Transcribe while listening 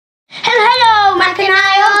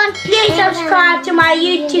please subscribe to my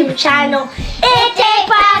YouTube channel,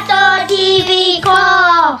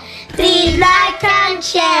 itikpatoTVko. Please like and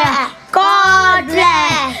share. God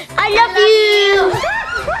bless. I love you.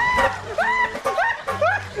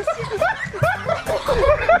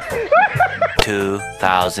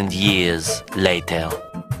 2,000 years later.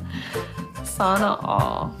 Sana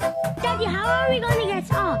all. Daddy, how are we going to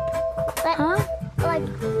get up? Like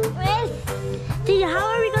this? Daddy, how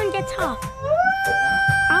are we going to get up?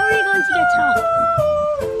 How are we going to get up?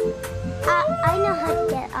 I know how to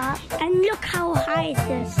get up. And look how high it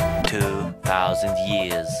is. 2,000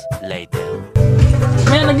 years later.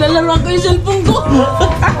 May naglalaro ako yung cellphone ko.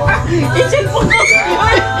 Yung cellphone ko.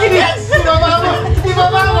 Di ba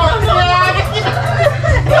mo?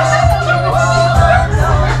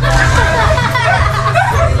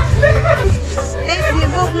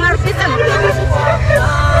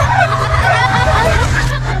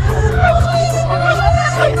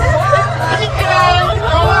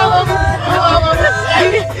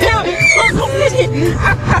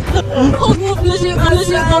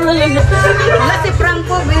 Wala si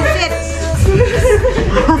Franco Vincent.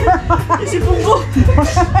 Si Punggo.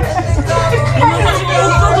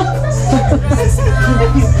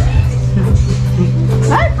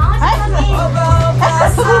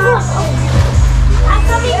 I'm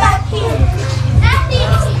coming back here. Daddy,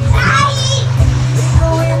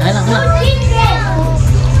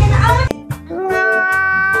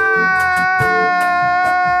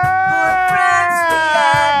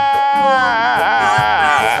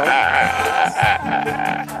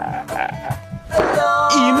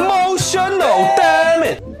 Emotional, damn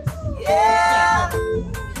it! Yeah.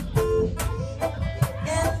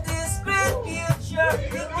 In this great future,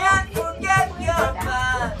 we can't forget your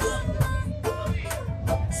past.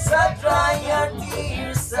 So dry your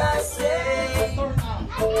tears, I say.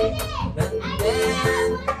 And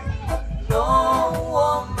then, no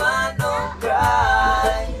woman, no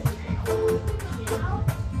cry.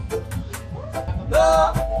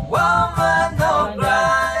 No woman, no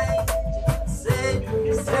cry. Say,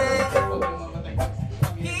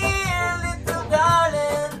 here, little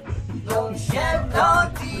darling, don't shed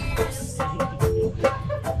no tears.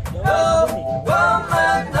 No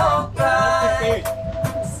woman, no cry.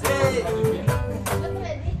 Say,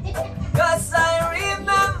 'cause I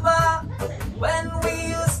remember when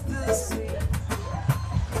we used to sing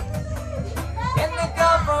in the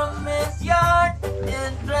government yard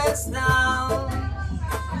entrance now.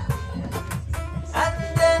 And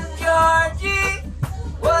then Georgie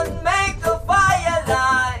would make the fire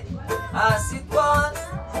light as it was.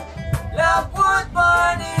 Love would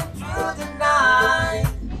burn it through the night.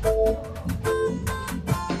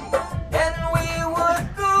 And we would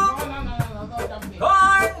cook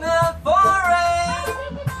cornmeal porridge,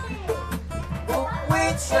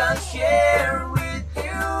 which I'll share with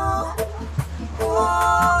you.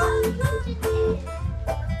 Ooh.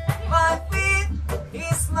 My feet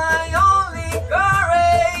is my only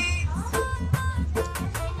courage.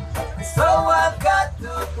 So I've got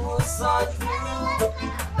to push on through.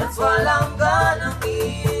 That's what I'm gonna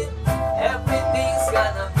need. Everything's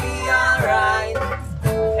gonna be alright.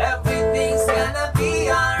 Everything's gonna be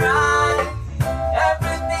alright.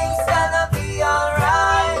 Everything's gonna be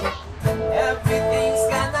alright. Everything's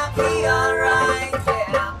gonna be alright.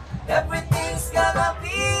 Yeah. Everything's gonna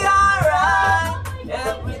be alright.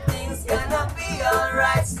 Everything's gonna be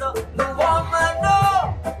alright. So the woman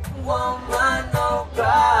no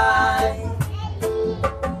cry.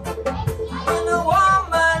 And the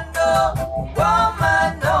woman no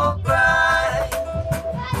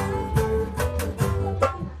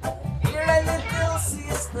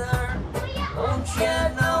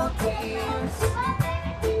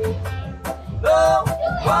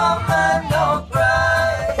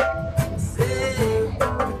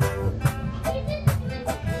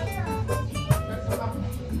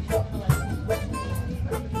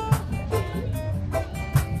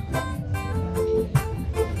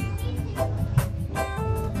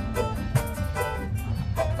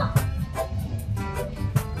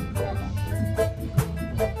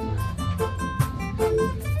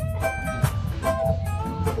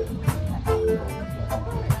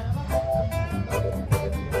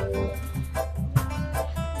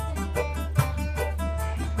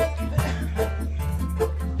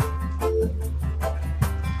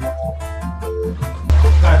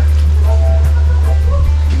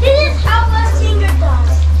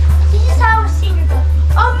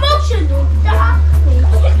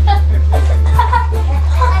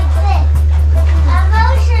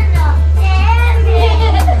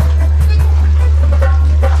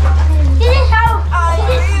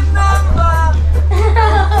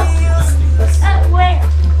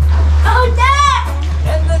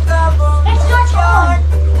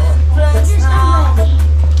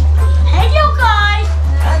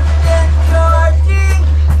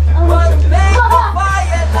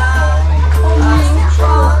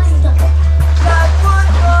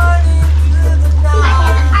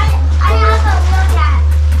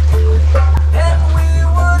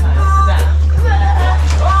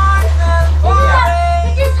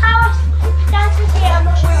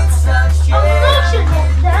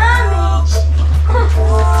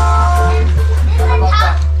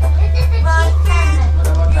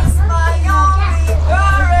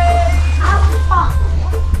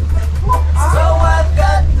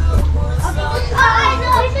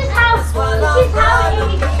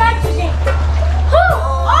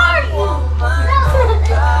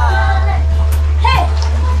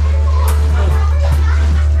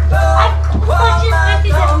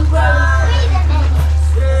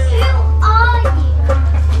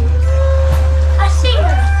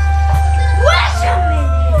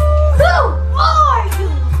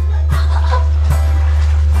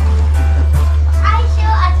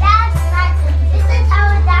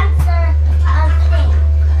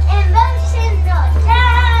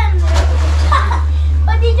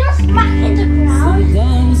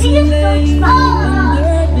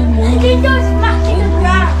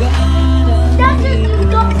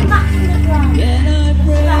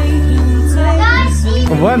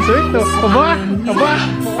ang sweet to. Aba,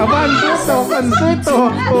 ang sweet to. Ang sweet to.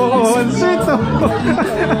 Oo, ang sweet to.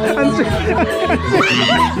 Ang sweet.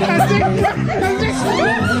 Ang sweet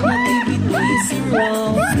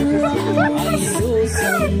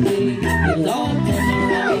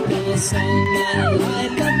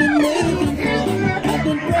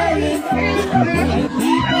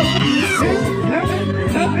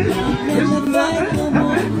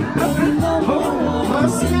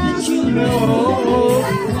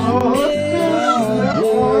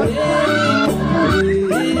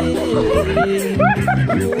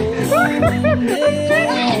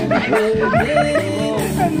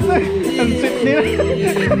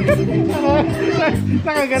nila.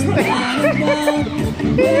 Nakagante.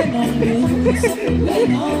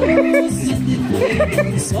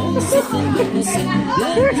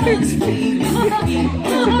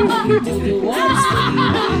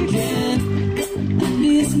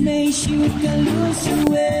 This may shoot you lose your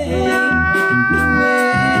way.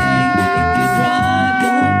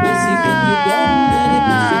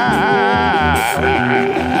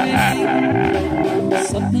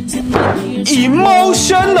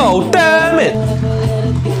 Emotional damage.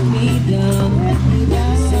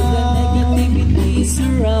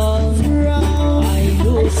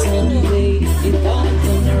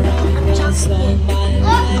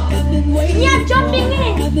 Yeah, jumping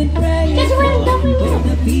in. Because we're jumping in.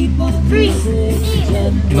 Freeze.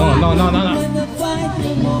 No.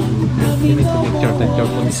 You need to make sure that your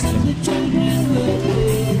phone is clean.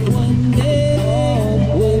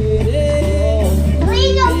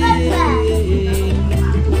 Please open that.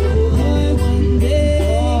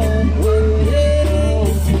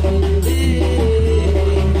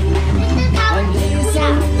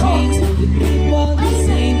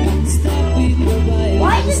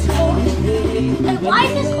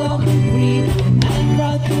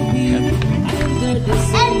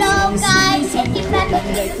 Hello guys,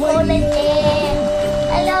 itikpatoTVko ulit din.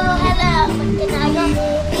 Hello. Magkinayo.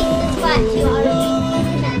 Please subscribe to our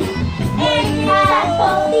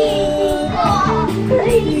itikpatoTVko.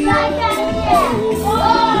 Please like and share.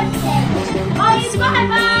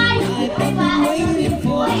 Bye.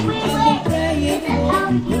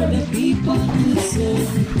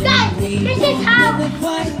 Guys, this is how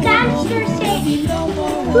gangsters say who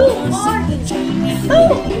are